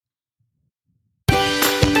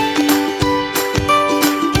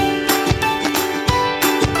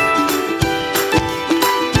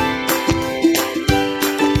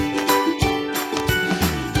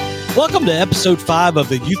Welcome to episode 5 of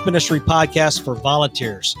the Youth Ministry Podcast for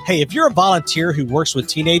Volunteers. Hey, if you're a volunteer who works with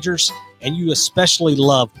teenagers and you especially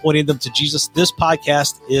love pointing them to Jesus, this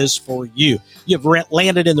podcast is for you. You've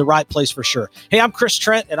landed in the right place for sure. Hey, I'm Chris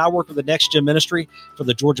Trent, and I work with the Next Gen Ministry for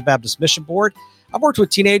the Georgia Baptist Mission Board. I've worked with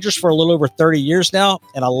teenagers for a little over 30 years now,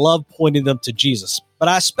 and I love pointing them to Jesus. But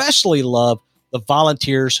I especially love the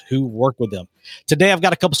volunteers who work with them. Today, I've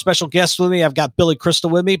got a couple special guests with me. I've got Billy Crystal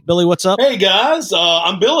with me. Billy, what's up? Hey, guys.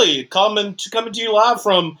 I'm Billy, coming to you live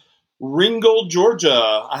from Ringgold, Georgia.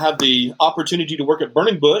 I have the opportunity to work at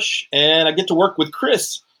Burning Bush, and I get to work with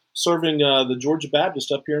Chris, serving the Georgia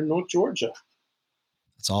Baptist up here in North Georgia.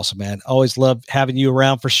 That's awesome, man. Always love having you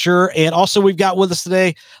around for sure. And also, we've got with us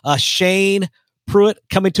today Shane Pruitt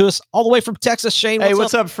coming to us all the way from Texas. Shane,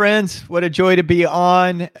 what's up, friends? What a joy to be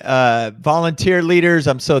on. Volunteer leaders,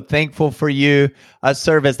 I'm so thankful for you. I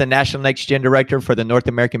serve as the National Next Gen Director for the North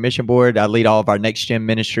American Mission Board. I lead all of our Next Gen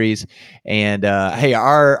ministries. And hey,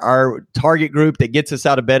 our target group that gets us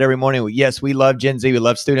out of bed every morning, yes, we love Gen Z, we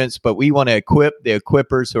love students, but we want to equip the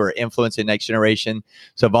equippers who are influencing next generation.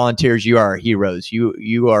 So volunteers, you are our heroes.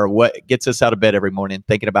 You are what gets us out of bed every morning,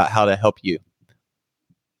 thinking about how to help you.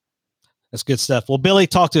 That's good stuff. Well, Billy,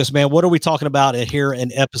 talk to us, man. What are we talking about here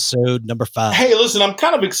in episode number 5? Hey, listen, I'm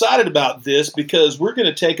kind of excited about this because we're going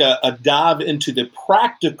to take a dive into the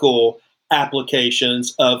practical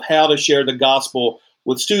applications of how to share the gospel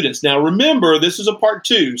with students. Now, remember, this is a part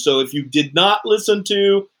 2. So if you did not listen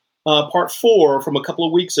to part 4 from a couple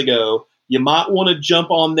of weeks ago, you might want to jump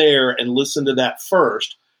on there and listen to that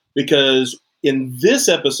first, because in this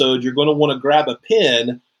episode, you're going to want to grab a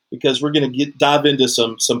pen because we're going to dive into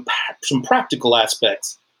some practical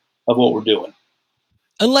aspects of what we're doing.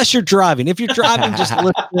 Unless you're driving. If you're driving, just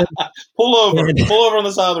listen. Pull over on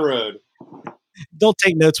the side of the road. Don't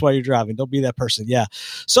take notes while you're driving. Don't be that person. Yeah.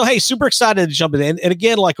 So, hey, super excited to jump in. And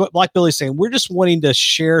again, like Billy's saying, we're just wanting to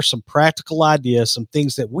share some practical ideas, some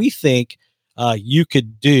things that we think you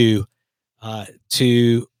could do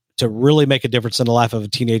to really make a difference in the life of a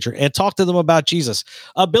teenager and talk to them about Jesus.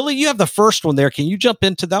 Billy, you have the first one there. Can you jump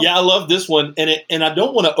into that? Yeah, I love this one. And I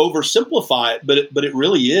don't want to oversimplify it, but it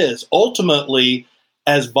really is. Ultimately,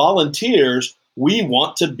 as volunteers, we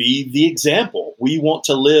want to be the example. We want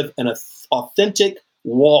to live an authentic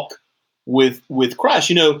walk with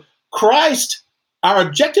Christ. You know, Christ, our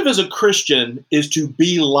objective as a Christian is to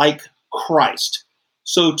be like Christ.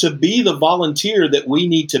 So to be the volunteer that we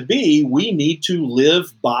need to be, we need to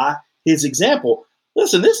live by his example.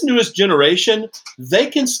 Listen, this newest generation, they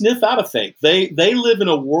can sniff out a fake. They live in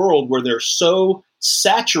a world where they're so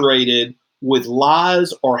saturated with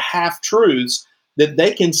lies or half-truths that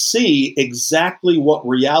they can see exactly what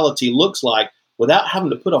reality looks like without having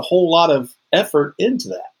to put a whole lot of effort into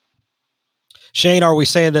that. Shane, are we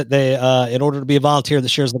saying that they, in order to be a volunteer that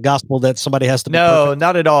shares the gospel, that somebody has to be perfect?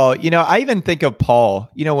 Not at all. You know, I even think of Paul.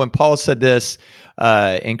 You know, when Paul said this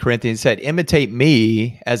in Corinthians, he said, imitate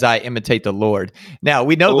me as I imitate the Lord. Now,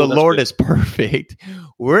 we know the Lord is perfect.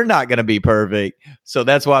 We're not going to be perfect. So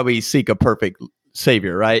that's why we seek a perfect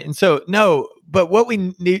Savior, right? And so, no, but what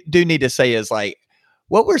we do need to say is like,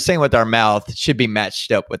 what we're saying with our mouth should be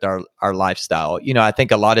matched up with our lifestyle. You know, I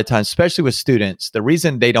think a lot of times, especially with students, the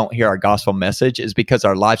reason they don't hear our gospel message is because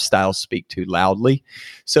our lifestyles speak too loudly.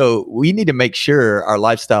 So we need to make sure our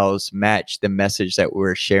lifestyles match the message that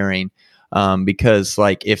we're sharing. Because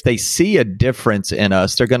like if they see a difference in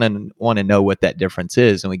us, they're going to want to know what that difference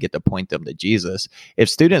is. And we get to point them to Jesus. If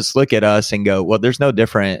students look at us and go, well, there's no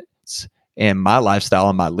difference in my lifestyle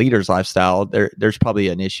and my leader's lifestyle, there's probably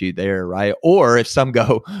an issue there, right? Or if some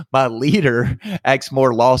go, my leader acts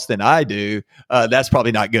more lost than I do, that's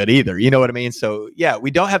probably not good either. You know what I mean? So yeah,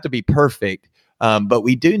 we don't have to be perfect, but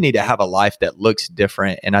we do need to have a life that looks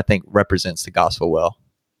different and I think represents the gospel well.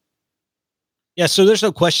 Yeah, so there's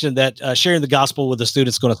no question that sharing the gospel with the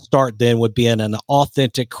students is going to start then with being an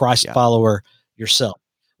authentic Christ follower yourself.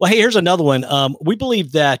 Well, hey, here's another one. We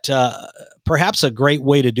believe that perhaps a great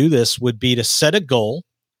way to do this would be to set a goal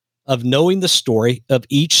of knowing the story of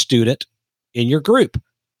each student in your group.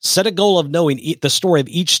 Set a goal of knowing the story of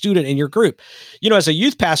each student in your group. You know, as a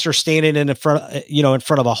youth pastor standing in front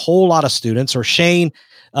of a whole lot of students, or Shane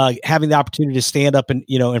having the opportunity to stand up and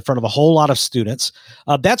in front of a whole lot of students,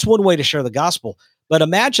 that's one way to share the gospel. But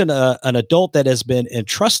imagine an adult that has been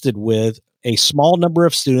entrusted with a small number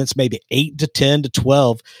of students, maybe 8 to 10 to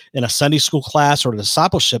 12 in a Sunday school class or a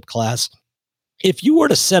discipleship class. If you were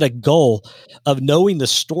to set a goal of knowing the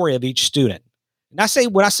story of each student, and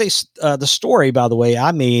when I say the story, by the way,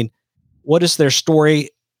 I mean, what is their story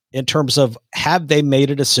in terms of, have they made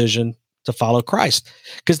a decision to follow Christ?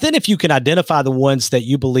 Because then if you can identify the ones that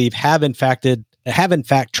you believe have in fact have in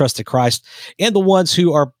fact trusted Christ, and the ones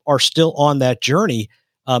who are still on that journey.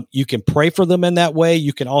 You can pray for them in that way.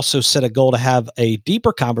 You can also set a goal to have a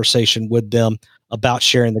deeper conversation with them about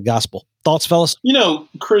sharing the gospel. Thoughts, fellas?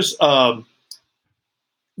 Chris,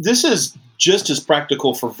 this is just as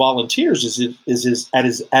practical for volunteers as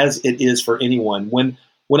it is for anyone. When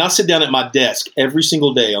I sit down at my desk every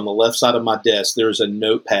single day, on the left side of my desk, there's a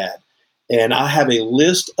notepad, and I have a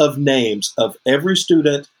list of names of every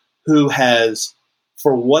student who has,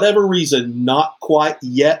 for whatever reason, not quite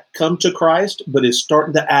yet come to Christ, but is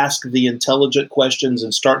starting to ask the intelligent questions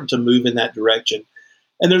and starting to move in that direction.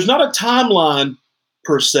 And there's not a timeline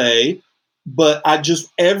per se, but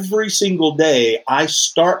every single day, I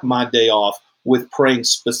start my day off with praying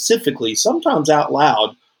specifically, sometimes out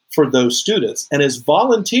loud, for those students. And as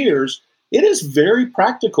volunteers, it is very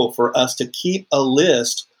practical for us to keep a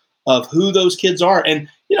list of who those kids are. And,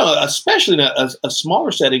 especially in a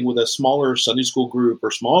smaller setting with a smaller Sunday school group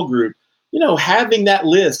or small group, having that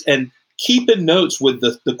list and keeping notes with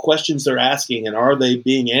the questions they're asking and are they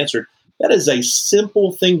being answered. That is a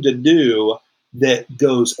simple thing to do that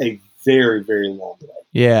goes a very, very long way.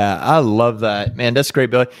 Yeah, I love that, man. That's great,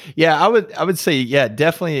 Billy. Yeah, I would say, yeah,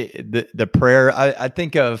 definitely the prayer. I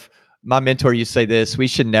think of my mentor used to say this: we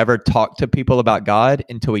should never talk to people about God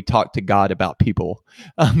until we talk to God about people.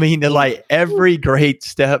 I mean, like every great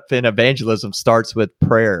step in evangelism starts with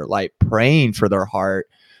prayer, like praying for their heart,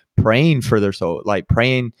 praying for their soul, like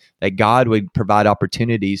praying that God would provide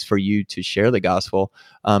opportunities for you to share the gospel.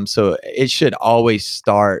 So it should always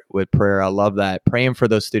start with prayer. I love that. Praying for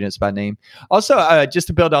those students by name. Also, just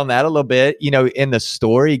to build on that a little bit, in the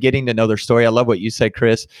story, getting to know their story. I love what you said,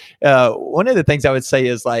 Chris. One of the things I would say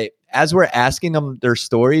is, like, as we're asking them their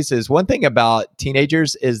stories, is one thing about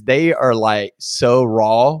teenagers is they are like so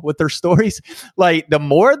raw with their stories. Like, the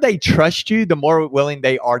more they trust you, the more willing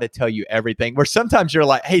they are to tell you everything, where sometimes you're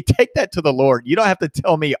like, hey, take that to the Lord. You don't have to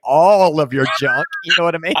tell me all of your junk. You know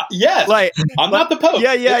what I mean? Yes. Like, I'm not the Pope.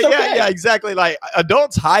 Yeah, exactly. Like,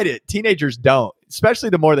 adults hide it. Teenagers don't, especially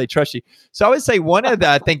the more they trust you. So I would say one of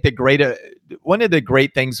the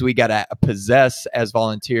great things we got to possess as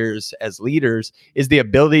volunteers, as leaders, is the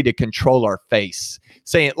ability to control our face.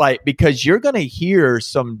 Saying, like, because you're going to hear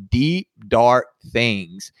some deep, dark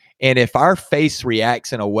things. And if our face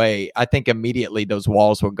reacts in a way, I think immediately those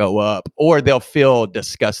walls will go up, or they'll feel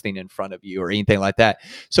disgusting in front of you or anything like that.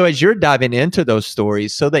 So as you're diving into those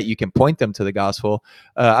stories so that you can point them to the gospel,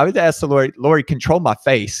 I would ask the Lord, control my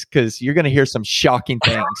face, because you're going to hear some shocking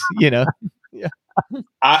things, Yeah.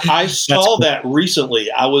 I saw that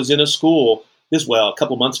recently. I was in a school a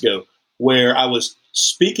couple months ago, where I was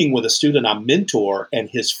speaking with a student I mentor and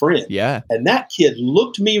his friend. Yeah. And that kid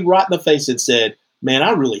looked me right in the face and said, man,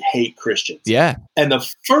 I really hate Christians. Yeah. And the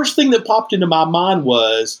first thing that popped into my mind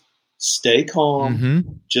was, stay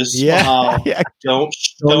calm, just smile,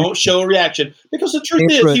 don't show a reaction. Because the truth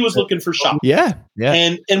is, he was looking for shock. Yeah.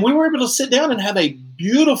 And we were able to sit down and have a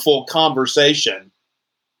beautiful conversation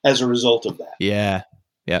as a result of that. Yeah.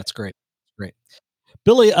 That's great.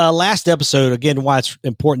 Billy, last episode, again, why it's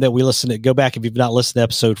important that we go back if you've not listened to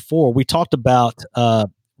episode 4, we talked about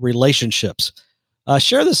relationships.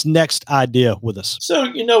 Share this next idea with us.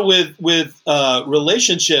 So, with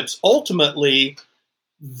relationships, ultimately,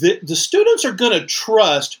 the students are going to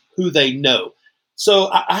trust who they know. So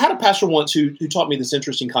I had a pastor once who taught me this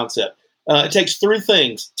interesting concept. It takes 3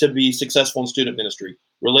 things to be successful in student ministry: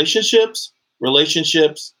 relationships,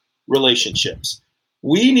 relationships, relationships.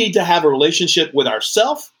 We need to have a relationship with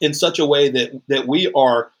ourselves in such a way that we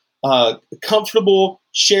are comfortable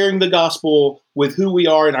sharing the gospel with who we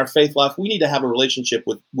are in our faith life. We need to have a relationship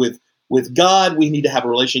with God. We need to have a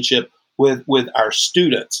relationship with our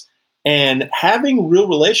students. And having real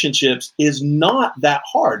relationships is not that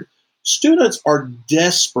hard. Students are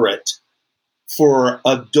desperate for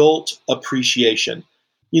adult appreciation.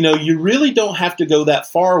 You really don't have to go that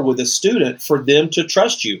far with a student for them to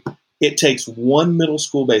trust you. It takes one middle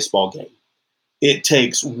school baseball game. It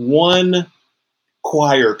takes one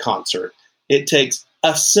choir concert. It takes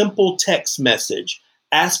a simple text message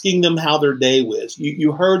asking them how their day was.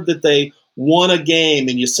 You heard that they won a game,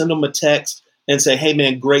 and you send them a text and say, hey,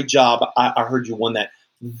 man, great job. I heard you won that.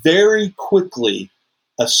 Very quickly,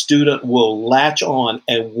 a student will latch on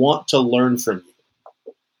and want to learn from you.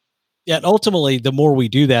 Yeah, and ultimately, the more we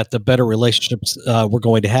do that, the better relationships we're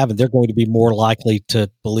going to have, and they're going to be more likely to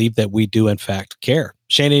believe that we do, in fact, care.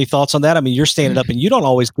 Shane, any thoughts on that? I mean, you're standing up, and you don't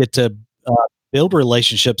always get to build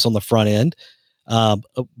relationships on the front end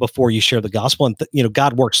before you share the gospel, and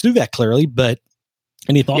God works through that clearly. But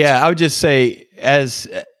any thoughts? Yeah, I would just say, as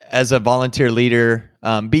a volunteer leader,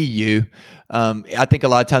 Be you. I think a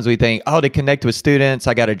lot of times we think, to connect with students,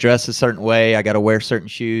 I got to dress a certain way. I got to wear certain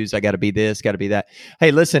shoes. I got to be this, got to be that.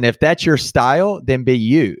 Hey, listen, if that's your style, then be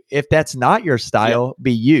you. If that's not your style,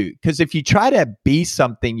 be you. Because if you try to be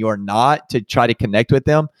something you're not to try to connect with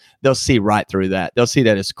them, they'll see right through that. They'll see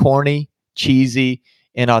that it's corny, cheesy,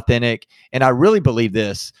 inauthentic. And I really believe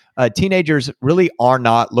this. Teenagers really are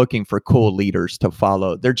not looking for cool leaders to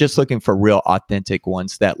follow. They're just looking for real authentic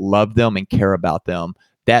ones that love them and care about them.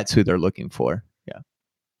 That's who they're looking for. Yeah.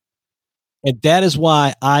 And that is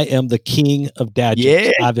why I am the king of dad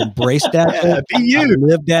jokes. Yeah. I've embraced dad jokes. Be you. I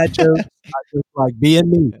live dad jokes. I just like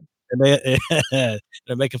being me. And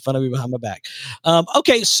they're making fun of me behind my back.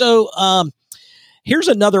 Okay, so here's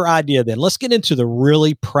another idea then. Let's get into the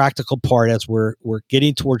really practical part as we're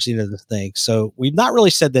getting towards the end of the thing. So we've not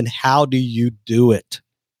really said then, how do you do it?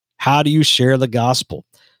 How do you share the gospel?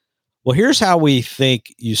 Well, here's how we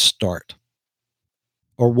think you start.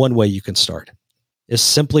 Or one way you can start is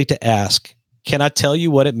simply to ask, can I tell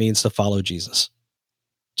you what it means to follow Jesus?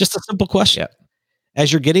 Just a simple question. Yep.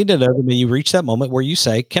 As you're getting to know them and you reach that moment where you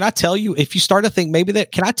say, can I tell you, if you start to think maybe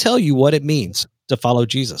that, can I tell you what it means to follow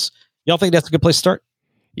Jesus? Y'all think that's a good place to start?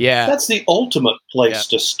 Yeah. That's the ultimate place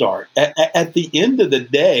to start. At the end of the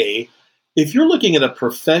day, if you're looking at a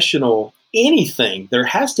professional anything, there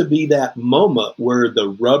has to be that moment where the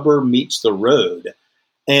rubber meets the road.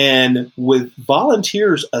 And with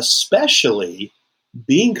volunteers especially,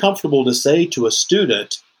 being comfortable to say to a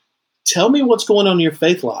student, tell me what's going on in your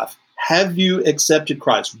faith life. Have you accepted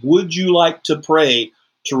Christ? Would you like to pray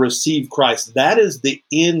to receive Christ? That is the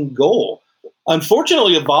end goal.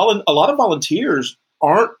 Unfortunately, a lot of volunteers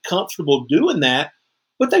aren't comfortable doing that,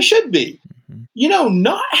 but they should be. Mm-hmm.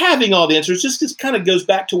 Not having all the answers, just kind of goes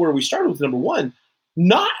back to where we started with number one.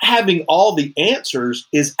 Not having all the answers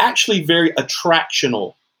is actually very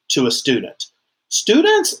attractional to a student.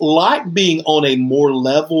 Students like being on a more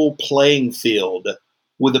level playing field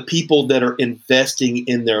with the people that are investing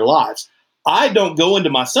in their lives. I don't go into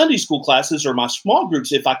my Sunday school classes or my small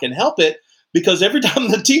groups if I can help it, because every time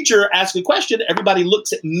the teacher asks a question, everybody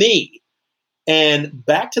looks at me. And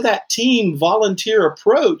back to that team volunteer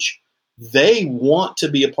approach, they want to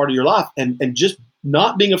be a part of your life, and just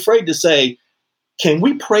not being afraid to say, can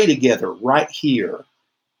we pray together right here?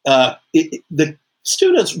 The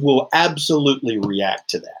students will absolutely react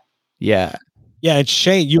to that. Yeah. Yeah. And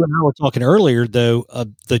Shane, you and I were talking earlier, though,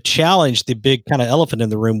 the challenge, the big kind of elephant in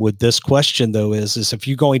the room with this question, though, is if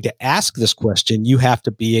you're going to ask this question, you have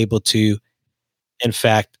to be able to, in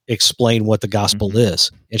fact, explain what the gospel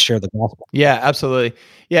is and share the gospel. Yeah, absolutely.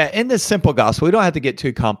 Yeah. In the simple gospel, we don't have to get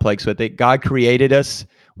too complex with it. God created us.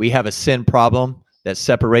 We have a sin problem that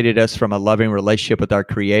separated us from a loving relationship with our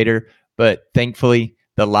Creator. But thankfully,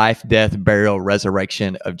 the life, death, burial,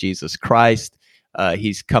 resurrection of Jesus Christ,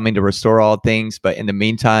 He's coming to restore all things. But in the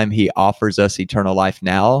meantime, He offers us eternal life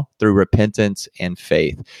now through repentance and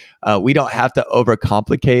faith. We don't have to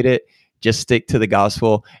overcomplicate it. Just stick to the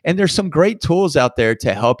gospel. And there's some great tools out there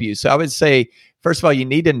to help you. So I would say, first of all, you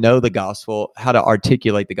need to know the gospel, how to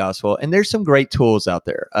articulate the gospel. And there's some great tools out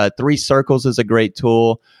there. 3 Circles is a great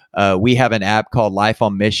tool. We have an app called Life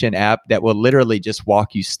on Mission app that will literally just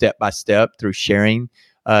walk you step by step through sharing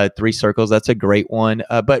 3 Circles. That's a great one.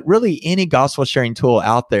 But really, any gospel sharing tool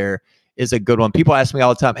out there is a good one. People ask me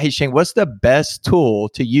all the time, hey, Shane, what's the best tool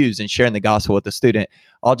to use in sharing the gospel with a student?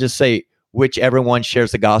 I'll just say, whichever one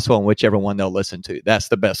shares the gospel and whichever one they'll listen to. That's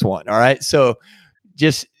the best one. All right. So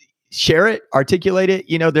just share it, articulate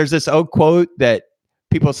it. There's this old quote that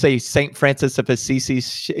people say St. Francis of Assisi,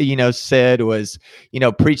 said was,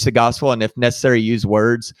 preach the gospel and if necessary, use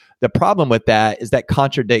words. The problem with that is that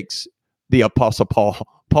contradicts the Apostle Paul.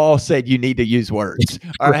 Paul said you need to use words.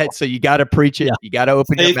 All right. So you got to preach it. Yeah. You got to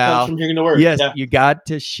open your mouth. From hearing the word. Yes. Yeah. You got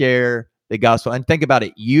to share the gospel. And think about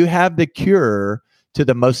it. You have the cure to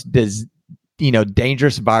the most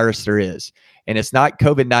dangerous virus there is. And it's not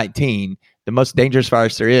COVID-19. The most dangerous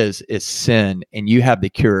virus there is sin. And you have the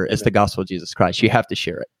cure. It's the gospel of Jesus Christ. You have to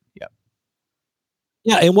share it. Yeah.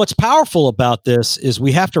 Yeah. And what's powerful about this is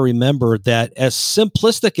we have to remember that as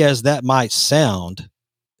simplistic as that might sound,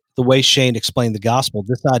 the way Shane explained the gospel,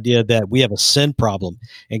 this idea that we have a sin problem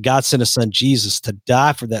and God sent his son Jesus to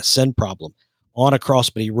die for that sin problem on a cross,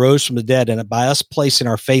 but he rose from the dead. And by us placing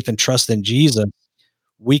our faith and trust in Jesus,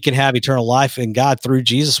 we can have eternal life in God through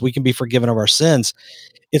Jesus. We can be forgiven of our sins.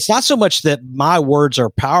 It's not so much that my words are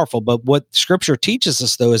powerful, but what Scripture teaches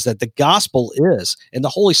us, though, is that the gospel is, and the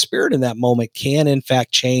Holy Spirit in that moment can, in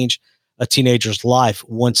fact, change a teenager's life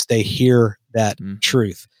once they hear that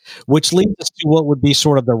truth. which leads us to what would be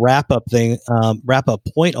sort of the wrap up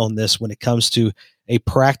point on this when it comes to a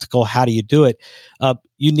practical, how do you do it?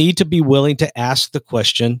 You need to be willing to ask the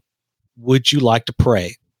question, would you like to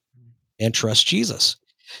pray and trust Jesus?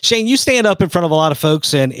 Shane, you stand up in front of a lot of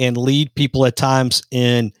folks and lead people at times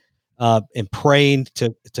in praying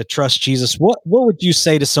to trust Jesus. What would you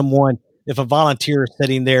say to someone if a volunteer is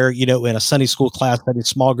sitting there, in a Sunday school class, in a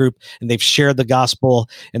small group, and they've shared the gospel,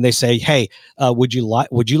 and they say, "Hey, would you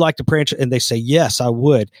like to pray?" And they say, "Yes, I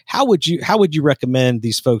would." How would you recommend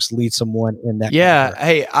these folks lead someone in that? Yeah.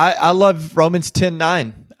 Hey, I love Romans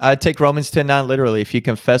 10:9. I take Romans 10:9 literally. If you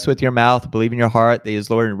confess with your mouth, believe in your heart that He is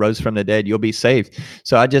Lord and rose from the dead, you'll be saved.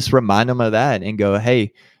 So I just remind them of that and go,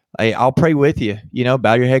 hey, I'll pray with you.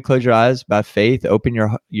 Bow your head, close your eyes, by faith, open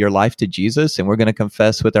your life to Jesus, and we're going to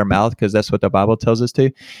confess with our mouth because that's what the Bible tells us to.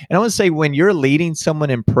 And I want to say, when you're leading someone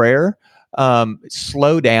in prayer,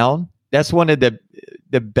 slow down. That's one of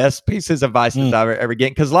the best pieces of advice I've ever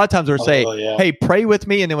getting. Because a lot of times we'll say, hey, pray with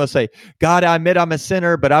me. And then we'll say, God, I admit I'm a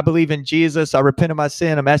sinner, but I believe in Jesus. I repent of my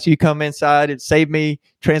sin. I'm asking you to come inside and save me,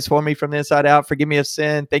 transform me from the inside out. Forgive me of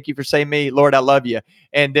sin. Thank you for saving me. Lord, I love you.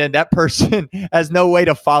 And then that person has no way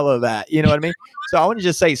to follow that. You know what I mean? So I want to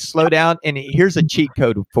just say, slow down. And here's a cheat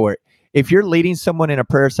code for it. If you're leading someone in a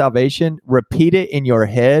prayer of salvation, repeat it in your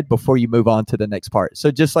head before you move on to the next part.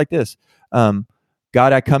 So just like this,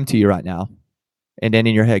 God, I come to you right now. And then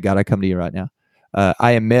in your head, God, I come to you right now.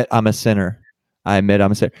 I admit I'm a sinner. I admit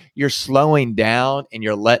I'm a sinner. You're slowing down and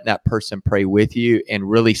you're letting that person pray with you and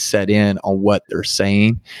really set in on what they're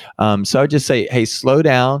saying. So I just say, hey, slow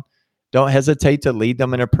down. Don't hesitate to lead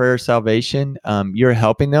them in a prayer of salvation. You're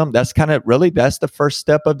helping them. That's that's the first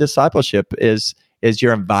step of discipleship is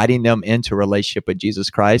you're inviting them into a relationship with Jesus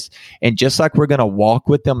Christ. And just like we're going to walk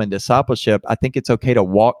with them in discipleship, I think it's okay to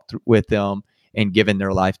walk with them and giving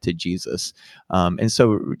their life to Jesus. And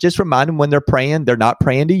so just remind them when they're praying, they're not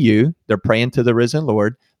praying to you. They're praying to the risen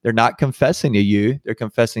Lord. They're not confessing to you. They're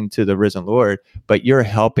confessing to the risen Lord, but you're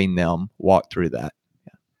helping them walk through that.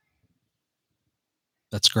 Yeah.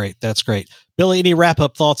 That's great. That's great. Billy, any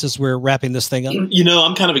wrap-up thoughts as we're wrapping this thing up?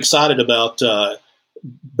 I'm kind of excited about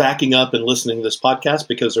backing up and listening to this podcast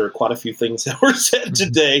because there are quite a few things that were said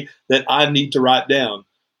today that I need to write down.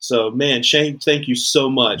 So, man, Shane, thank you so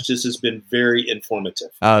much. This has been very informative.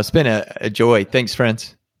 It's been a joy. Thanks,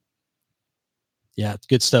 friends. Yeah,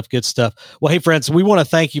 good stuff. Good stuff. Well, hey, friends, we want to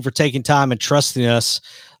thank you for taking time and trusting us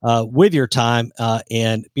with your time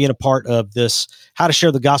and being a part of this How to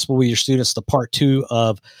Share the Gospel with Your Students, the part 2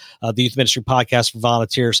 of the Youth Ministry Podcast for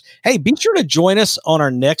Volunteers. Hey, be sure to join us on our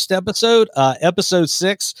next episode, episode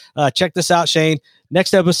 6. Check this out, Shane.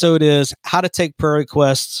 Next episode is How to Take Prayer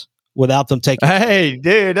Requests Without Them Taking. Hey,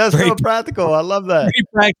 dude, that's so practical. I love that.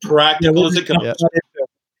 Practical as it comes.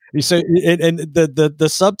 So, and the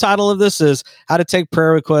subtitle of this is How to Take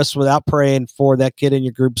Prayer Requests Without Praying for That Kid in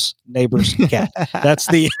Your Group's Neighbor's Cat. That's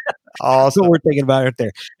the awesome. What we're thinking about right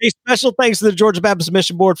there. Hey, special thanks to the Georgia Baptist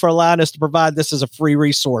Mission Board for allowing us to provide this as a free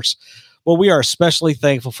resource. Well, we are especially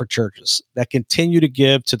thankful for churches that continue to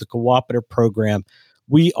give to the cooperative program.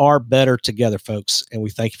 We are better together, folks, and we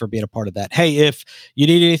thank you for being a part of that. Hey, if you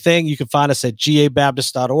need anything, you can find us at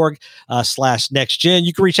gabaptist.org/nextgen.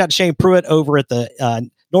 You can reach out to Shane Pruitt over at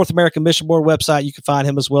the North American Mission Board website. You can find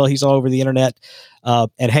him as well. He's all over the internet.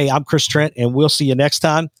 And hey, I'm Chris Trent, and we'll see you next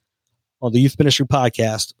time on the Youth Ministry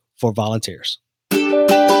Podcast for Volunteers.